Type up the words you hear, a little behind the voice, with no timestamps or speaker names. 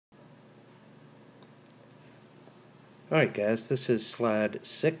Alright guys, this is slide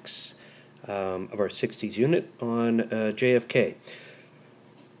 6 of our 60s unit on JFK.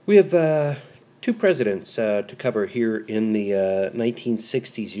 We have two presidents to cover here in the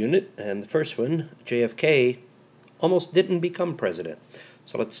 1960s unit, and the first one, JFK, almost didn't become president.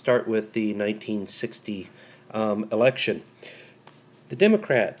 So let's start with the 1960 election. The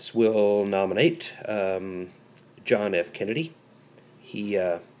Democrats will nominate John F. Kennedy. He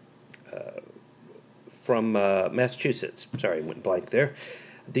from Massachusetts. Sorry, went blank there.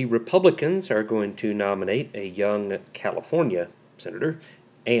 The Republicans are going to nominate a young California senator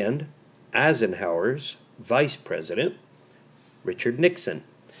and Eisenhower's vice president, Richard Nixon.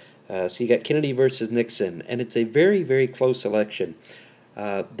 So you got Kennedy versus Nixon, and it's a very, very close election.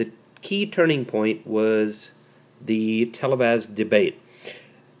 The key turning point was the televised debate.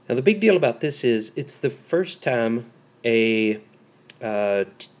 Now, the big deal about this is it's the first time a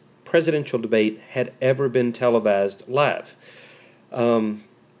presidential debate had ever been televised live.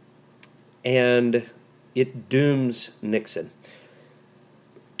 And it dooms Nixon.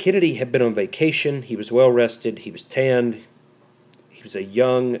 Kennedy had been on vacation. He was well rested. He was tanned. He was a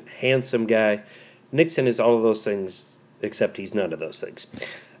young, handsome guy. Nixon is all of those things, except he's none of those things.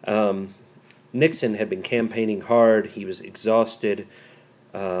 Nixon had been campaigning hard. He was exhausted.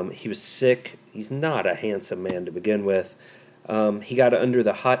 He was sick. He's not a handsome man to begin with. He got under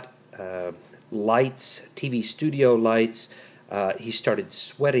the hot lights, TV studio lights. He started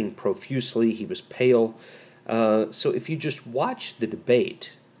sweating profusely. He was pale. So if you just watch the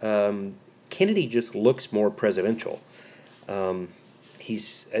debate, Kennedy just looks more presidential.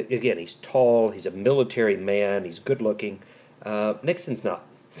 He's tall. He's a military man. He's good looking. Nixon's not.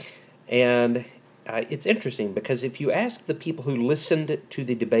 And it's interesting because if you ask the people who listened to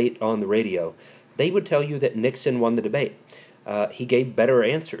the debate on the radio, they would tell you that Nixon won the debate. He gave better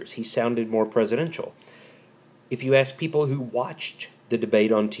answers. He sounded more presidential. If you ask people who watched the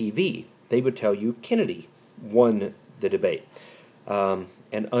debate on TV, they would tell you Kennedy won the debate. And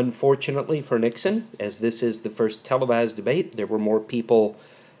unfortunately for Nixon, as this is the first televised debate, there were more people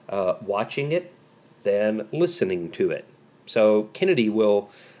watching it than listening to it. So Kennedy will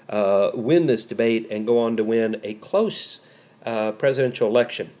win this debate and go on to win a close presidential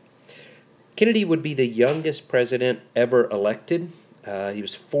election. Kennedy would be the youngest president ever elected. He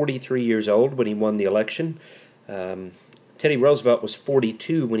was 43 years old when he won the election. Teddy Roosevelt was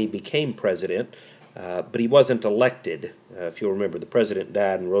 42 when he became president, but he wasn't elected. If you'll remember, the president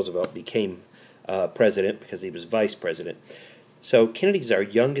died and Roosevelt became president because he was vice president. So Kennedy's our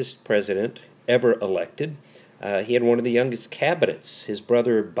youngest president ever elected. He had one of the youngest cabinets. His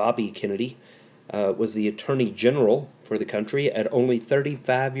brother, Bobby Kennedy, was the Attorney General for the country at only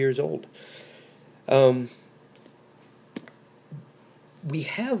 35 years old. We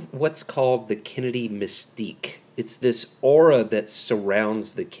have what's called the Kennedy mystique. It's this aura that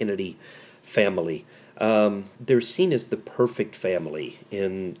surrounds the Kennedy family. They're seen as the perfect family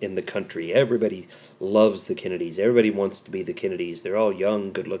in the country. Everybody loves the Kennedys. Everybody wants to be the Kennedys. They're all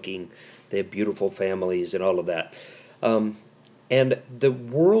young, good-looking. They have beautiful families and all of that. And the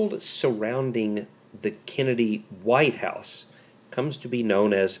world surrounding the Kennedy White House comes to be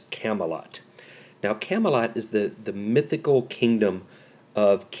known as Camelot. Now, Camelot is the mythical kingdom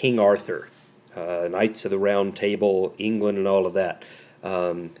of King Arthur, Knights of the Round Table, England, and all of that.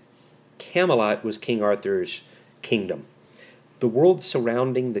 Camelot was King Arthur's kingdom. The world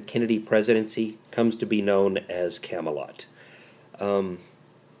surrounding the Kennedy presidency comes to be known as Camelot.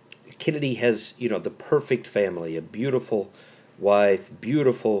 Kennedy has, the perfect family, a beautiful wife,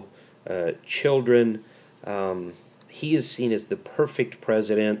 beautiful children. He is seen as the perfect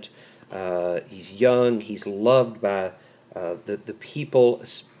president. He's young. He's loved by the people,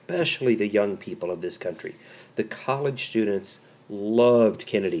 especially the young people of this country. The college students loved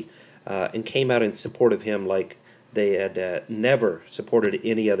Kennedy and came out in support of him like they had never supported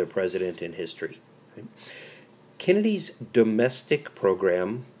any other president in history. Right? Kennedy's domestic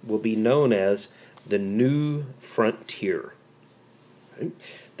program will be known as the New Frontier. Right?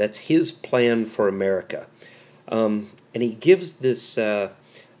 That's his plan for America. And he gives this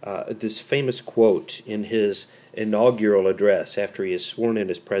this famous quote in his inaugural address after he is sworn in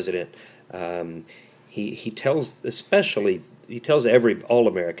as president. He tells all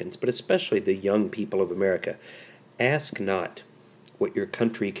Americans, but especially the young people of America, ask not what your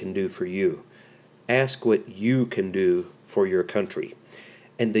country can do for you. Ask what you can do for your country.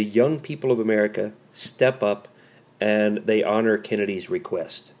 And the young people of America step up and they honor Kennedy's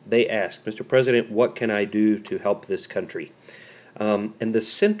request. They ask, Mr. President, what can I do to help this country? And the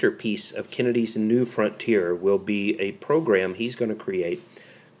centerpiece of Kennedy's New Frontier will be a program he's going to create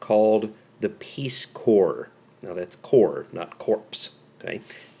called the Peace Corps. Now that's Corps, not corpse. Okay,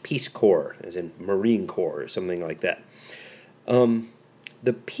 Peace Corps, as in Marine Corps or something like that.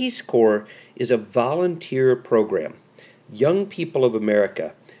 The Peace Corps is a volunteer program. Young people of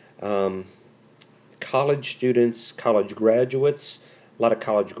America, college students, college graduates, a lot of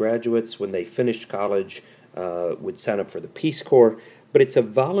college graduates, when they finished college, would sign up for the Peace Corps, but it's a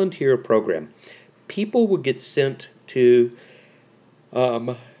volunteer program. People would get sent to,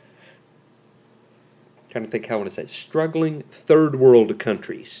 trying to think how I want to say, struggling third world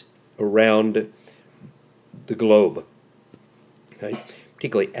countries around the globe, okay?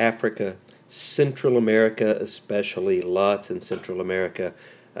 Particularly Africa, Central America especially, lots in Central America,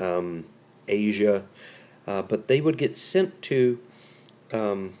 Asia, but they would get sent to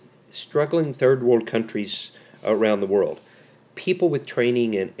struggling third world countries around the world. People with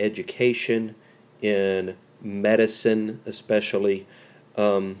training in education, in medicine especially,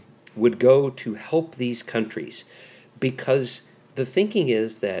 would go to help these countries, because the thinking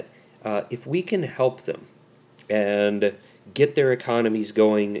is that if we can help them and get their economies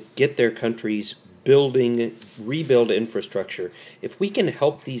going, get their countries building, rebuild infrastructure, if we can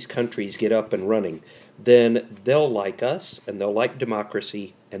help these countries get up and running, then they'll like us and they'll like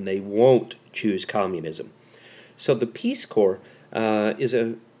democracy and they won't choose communism. So the Peace Corps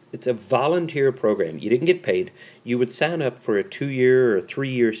it's a volunteer program. You didn't get paid. You would sign up for a 2-year or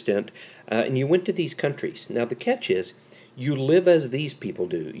 3-year stint, and you went to these countries. Now the catch is, you live as these people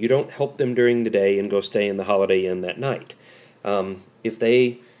do. You don't help them during the day and go stay in the Holiday Inn that night. If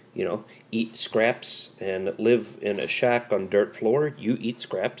they, eat scraps and live in a shack on dirt floor, you eat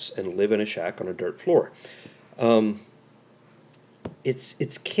scraps and live in a shack on a dirt floor.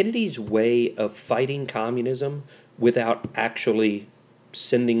 It's Kennedy's way of fighting communism without actually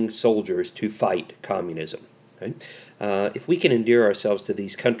sending soldiers to fight communism. Okay? If we can endear ourselves to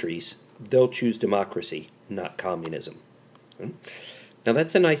these countries, they'll choose democracy, not communism. Okay? Now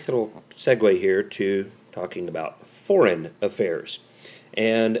that's a nice little segue here to talking about foreign affairs.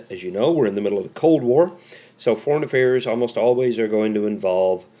 And as you know, we're in the middle of the Cold War, so foreign affairs almost always are going to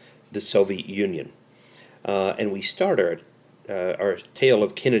involve the Soviet Union. And we start our tale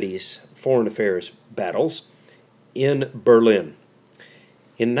of Kennedy's foreign affairs battles in Berlin.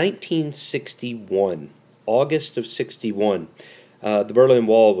 In 1961, August of 61, the Berlin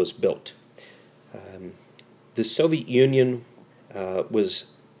Wall was built. The Soviet Union was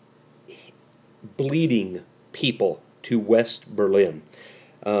bleeding people to West Berlin.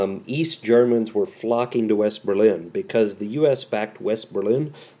 East Germans were flocking to West Berlin because the U.S.-backed West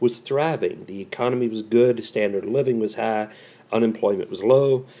Berlin was thriving. The economy was good, standard of living was high, unemployment was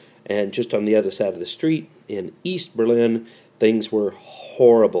low, and just on the other side of the street, in East Berlin, things were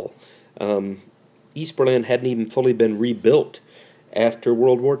horrible. East Berlin hadn't even fully been rebuilt after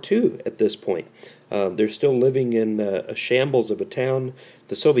World War II at this point. They're still living in a shambles of a town.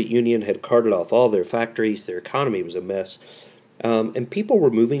 The Soviet Union had carted off all their factories. Their economy was a mess. And people were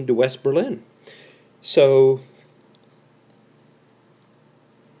moving to West Berlin. So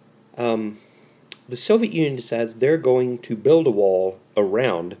the Soviet Union decides they're going to build a wall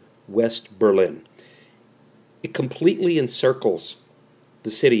around West Berlin. It completely encircles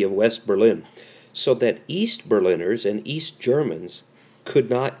the city of West Berlin so that East Berliners and East Germans could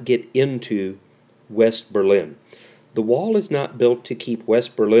not get into West Berlin. The wall is not built to keep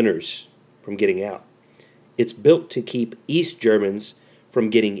West Berliners from getting out. It's built to keep East Germans from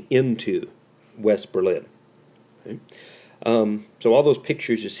getting into West Berlin. Okay? So all those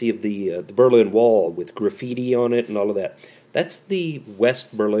pictures you see of the Berlin Wall with graffiti on it and all of that, that's the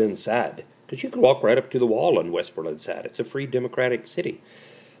West Berlin side. Because you can walk right up to the wall on West Berlin side. It's a free democratic city.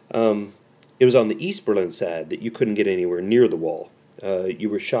 It was on the East Berlin side that you couldn't get anywhere near the wall. You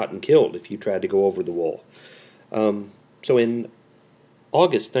were shot and killed if you tried to go over the wall. So in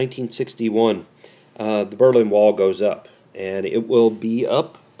August 1961, the Berlin Wall goes up, and it will be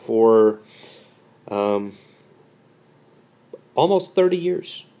up for almost 30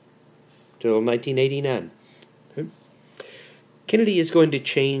 years, till 1989. Okay. Kennedy is going to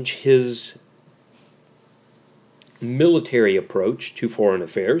change his military approach to foreign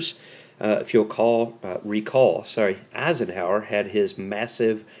affairs. If you'll recall, Eisenhower had his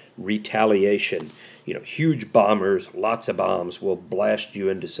massive retaliation. Huge bombers, lots of bombs will blast you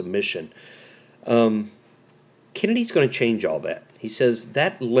into submission. Kennedy's going to change all that. He says,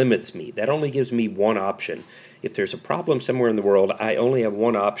 that limits me. That only gives me one option. If there's a problem somewhere in the world, I only have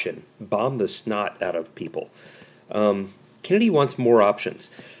one option. Bomb the snot out of people. Kennedy wants more options.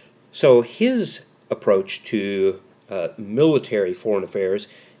 So his approach to military foreign affairs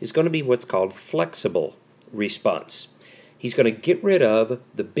is going to be what's called flexible response. He's going to get rid of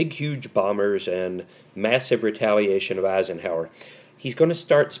the big, huge bombers and massive retaliation of Eisenhower. He's going to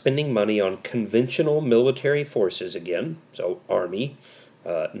start spending money on conventional military forces again, so Army,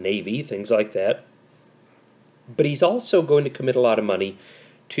 Navy, things like that. But he's also going to commit a lot of money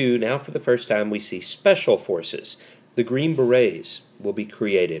to, now for the first time, we see special forces. The Green Berets will be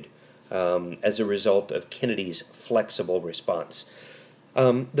created as a result of Kennedy's flexible response.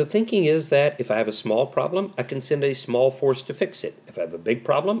 The thinking is that if I have a small problem, I can send a small force to fix it. If I have a big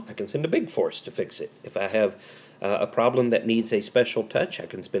problem, I can send a big force to fix it. If I have a problem that needs a special touch, I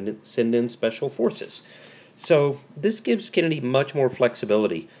can send in special forces. So this gives Kennedy much more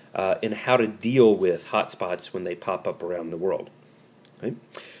flexibility in how to deal with hotspots when they pop up around the world. Right?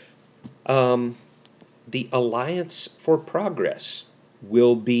 The Alliance for Progress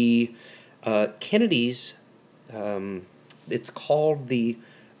will be Kennedy's. It's called the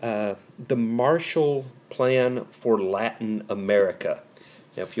Marshall Plan for Latin America.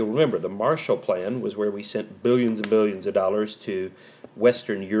 Now, if you'll remember, the Marshall Plan was where we sent billions and billions of dollars to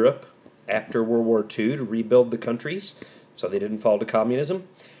Western Europe after World War II to rebuild the countries so they didn't fall to communism.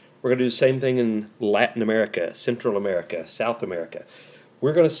 We're going to do the same thing in Latin America, Central America, South America.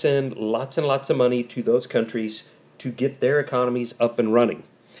 We're going to send lots and lots of money to those countries to get their economies up and running.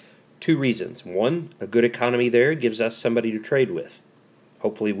 Two reasons. One, a good economy there gives us somebody to trade with.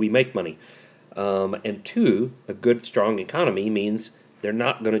 Hopefully we make money. And two, a good, strong economy means they're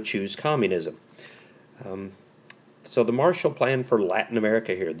not going to choose communism. So the Marshall Plan for Latin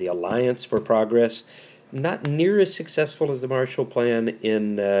America here, the Alliance for Progress, not near as successful as the Marshall Plan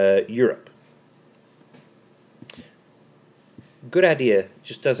in Europe. Good idea,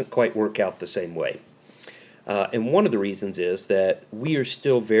 just doesn't quite work out the same way. And one of the reasons is that we are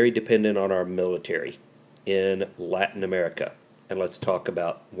still very dependent on our military in Latin America. And let's talk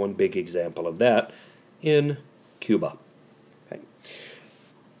about one big example of that in Cuba. Okay.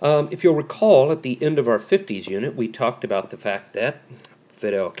 If you'll recall, at the end of our 50s unit, we talked about the fact that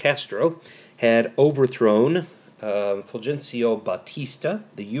Fidel Castro had overthrown Fulgencio Batista,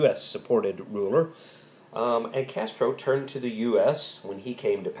 the U.S.-supported ruler, and Castro turned to the U.S. when he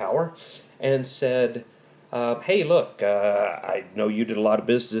came to power and said, hey, look, I know you did a lot of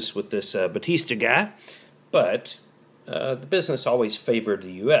business with this Batista guy, but the business always favored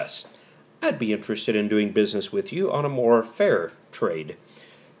the U.S. I'd be interested in doing business with you on a more fair trade.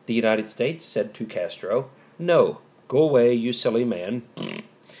 The United States said to Castro, no, go away, you silly man.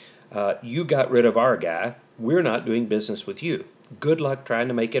 You got rid of our guy. We're not doing business with you. Good luck trying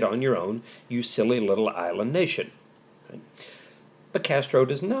to make it on your own, you silly little island nation. Okay. But Castro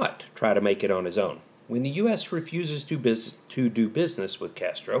does not try to make it on his own. When the U.S. refuses to do business with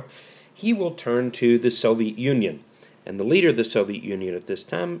Castro, he will turn to the Soviet Union. And the leader of the Soviet Union at this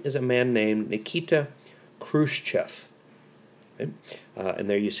time is a man named Nikita Khrushchev. Okay. And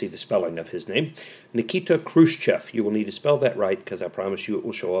there you see the spelling of his name. Nikita Khrushchev. You will need to spell that right because I promise you it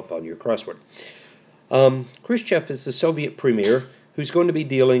will show up on your crossword. Khrushchev is the Soviet premier who's going to be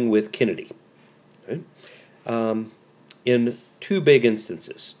dealing with Kennedy. Okay. In two big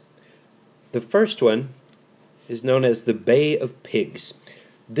instances. The first one is known as the Bay of Pigs.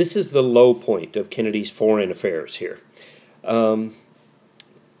 This is the low point of Kennedy's foreign affairs here.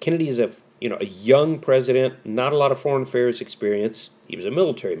 Kennedy is a young president, not a lot of foreign affairs experience. He was a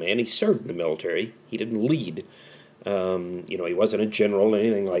military man. He served in the military. He didn't lead. He wasn't a general or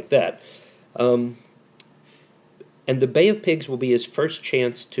anything like that. And the Bay of Pigs will be his first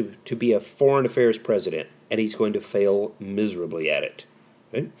chance to be a foreign affairs president, and he's going to fail miserably at it.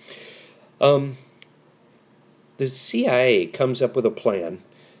 Okay? The CIA comes up with a plan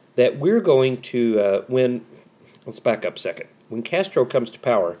that we're going to, let's back up a second. When Castro comes to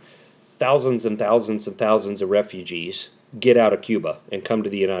power, thousands and thousands and thousands of refugees get out of Cuba and come to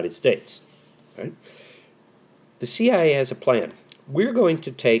the United States. Right? The CIA has a plan. We're going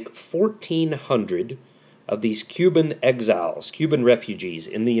to take 1,400 of these Cuban exiles, Cuban refugees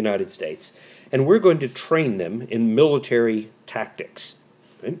in the United States, and we're going to train them in military tactics.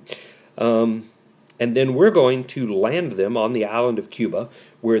 Right? And then we're going to land them on the island of Cuba,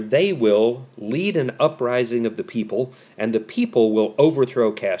 where they will lead an uprising of the people, and the people will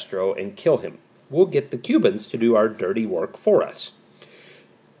overthrow Castro and kill him. We'll get the Cubans to do our dirty work for us.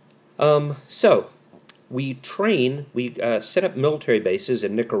 So we set up military bases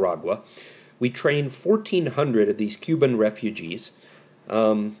in Nicaragua. We train 1,400 of these Cuban refugees.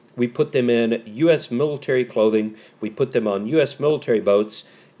 We put them in U.S. military clothing. We put them on U.S. military boats,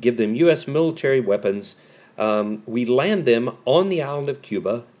 give them U.S. military weapons. We land them on the island of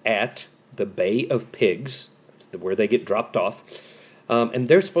Cuba at the Bay of Pigs, where they get dropped off, and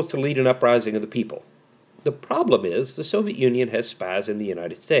they're supposed to lead an uprising of the people. The problem is the Soviet Union has spies in the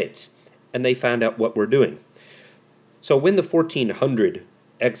United States, and they find out what we're doing. So when the 1,400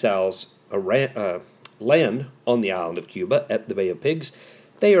 exiles land on the island of Cuba at the Bay of Pigs,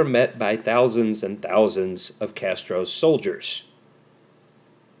 they are met by thousands and thousands of Castro's soldiers.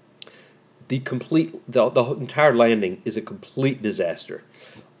 The entire landing is a complete disaster.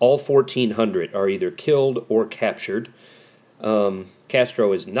 All 1,400 are either killed or captured.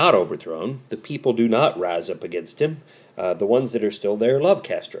 Castro is not overthrown. The people do not rise up against him. The ones that are still there love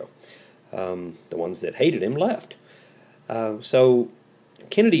Castro. The ones that hated him left. So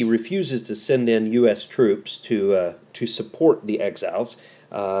Kennedy refuses to send in U.S. troops to support the exiles,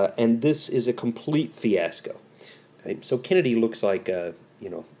 and this is a complete fiasco. Okay? So Kennedy looks like a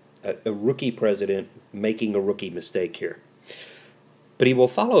rookie president making a rookie mistake here. But he will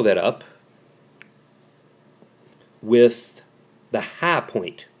follow that up with the high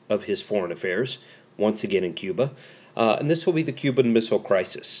point of his foreign affairs, once again in Cuba, and this will be the Cuban Missile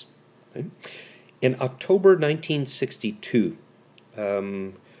Crisis. Okay? In October 1962,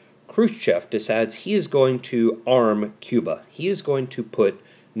 Khrushchev decides he is going to arm Cuba. He is going to put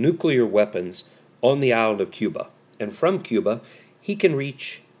nuclear weapons on the island of Cuba, and from Cuba, he can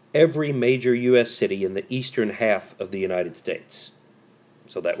reach every major U.S. city in the eastern half of the United States.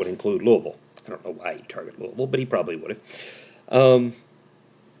 So that would include Louisville. I don't know why he'd target Louisville, but he probably would have.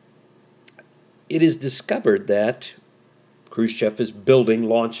 It is discovered that Khrushchev is building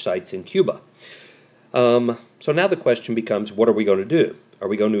launch sites in Cuba. So now the question becomes, what are we going to do? Are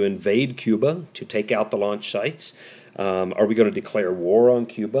we going to invade Cuba to take out the launch sites? Are we going to declare war on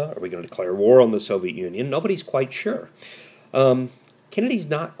Cuba? Are we going to declare war on the Soviet Union? Nobody's quite sure. Kennedy's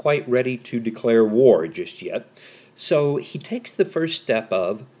not quite ready to declare war just yet, so he takes the first step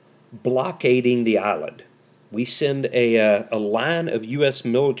of blockading the island. We send a line of U.S.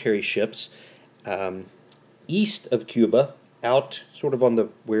 military ships east of Cuba, out sort of on the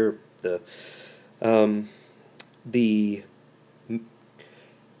the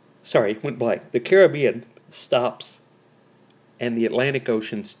Caribbean stops and the Atlantic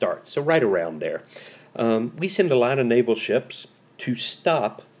Ocean starts, so right around there. We send a line of naval ships to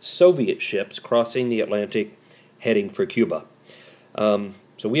stop Soviet ships crossing the Atlantic heading for Cuba.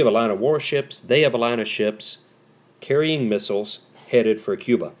 So we have a line of warships, they have a line of ships carrying missiles headed for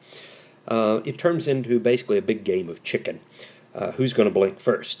Cuba. It turns into basically a big game of chicken. Who's going to blink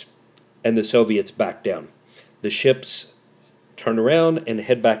first? And the Soviets back down. The ships turn around and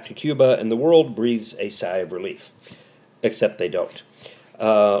head back to Cuba, and the world breathes a sigh of relief. Except they don't.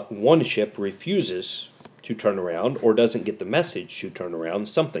 One ship refuses to turn around, or doesn't get the message to turn around,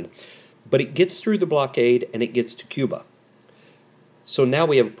 something. But it gets through the blockade, and it gets to Cuba. So now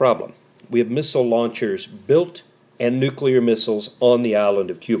we have a problem. We have missile launchers built and nuclear missiles on the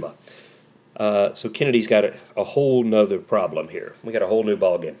island of Cuba. So Kennedy's got a whole nother problem here. We got a whole new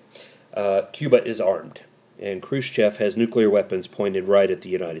ballgame. Cuba is armed, and Khrushchev has nuclear weapons pointed right at the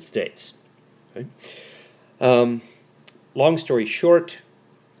United States. Okay? Long story short,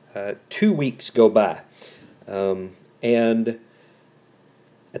 2 weeks go by, and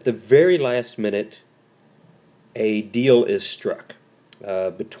at the very last minute, a deal is struck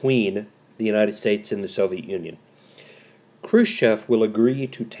between the United States and the Soviet Union. Khrushchev will agree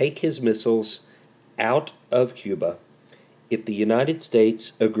to take his missiles out of Cuba if the United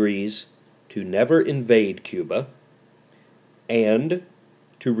States agrees to never invade Cuba and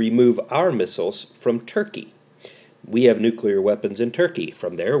to remove our missiles from Turkey. We have nuclear weapons in Turkey.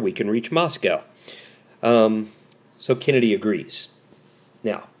 From there, we can reach Moscow. So Kennedy agrees.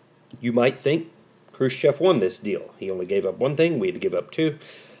 Now, you might think Khrushchev won this deal. He only gave up one thing. We had to give up two.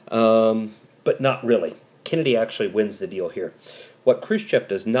 But not really. Kennedy actually wins the deal here. What Khrushchev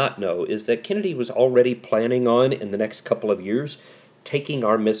does not know is that Kennedy was already planning on, in the next couple of years, taking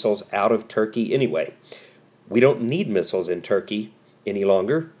our missiles out of Turkey anyway. We don't need missiles in Turkey any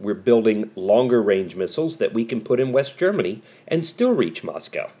longer. We're building longer range missiles that we can put in West Germany and still reach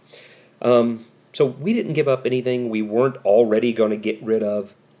Moscow. So we didn't give up anything we weren't already going to get rid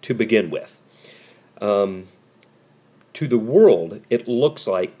of to begin with. To the world, it looks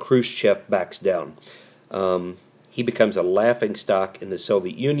like Khrushchev backs down. He becomes a laughingstock in the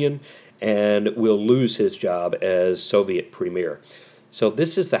Soviet Union and will lose his job as Soviet premier. So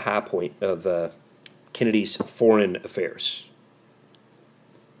this is the high point of Kennedy's foreign affairs.